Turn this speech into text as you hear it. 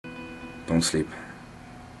Don't sleep.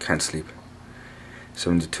 Can't sleep.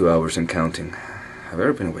 72 hours and counting. Have I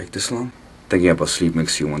ever been awake this long? Thinking about sleep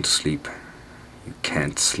makes you want to sleep. You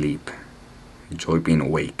can't sleep. Enjoy being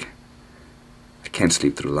awake. I can't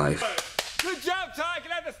sleep through life. Good job, Ty.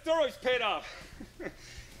 Glad the steroids paid off.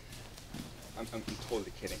 I'm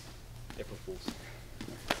totally kidding. April Fools.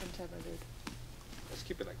 Sometimes I do. Let's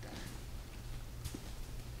keep it like that.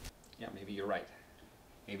 Yeah, maybe you're right.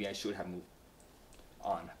 Maybe I should have moved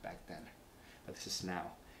on back then. But this is now.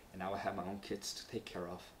 And now I have my own kids to take care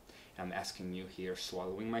of. And I'm asking you here,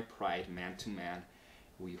 swallowing my pride, man to man,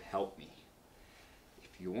 will you help me?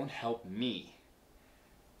 If you won't help me,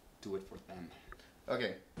 do it for them.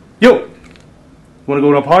 Okay. Yo! Wanna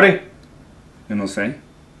go to a party? You know say?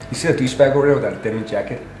 You see that douchebag over there with that denim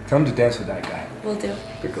jacket? Tell him to dance with that guy. Will do.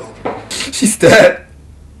 Good girl. She's dead.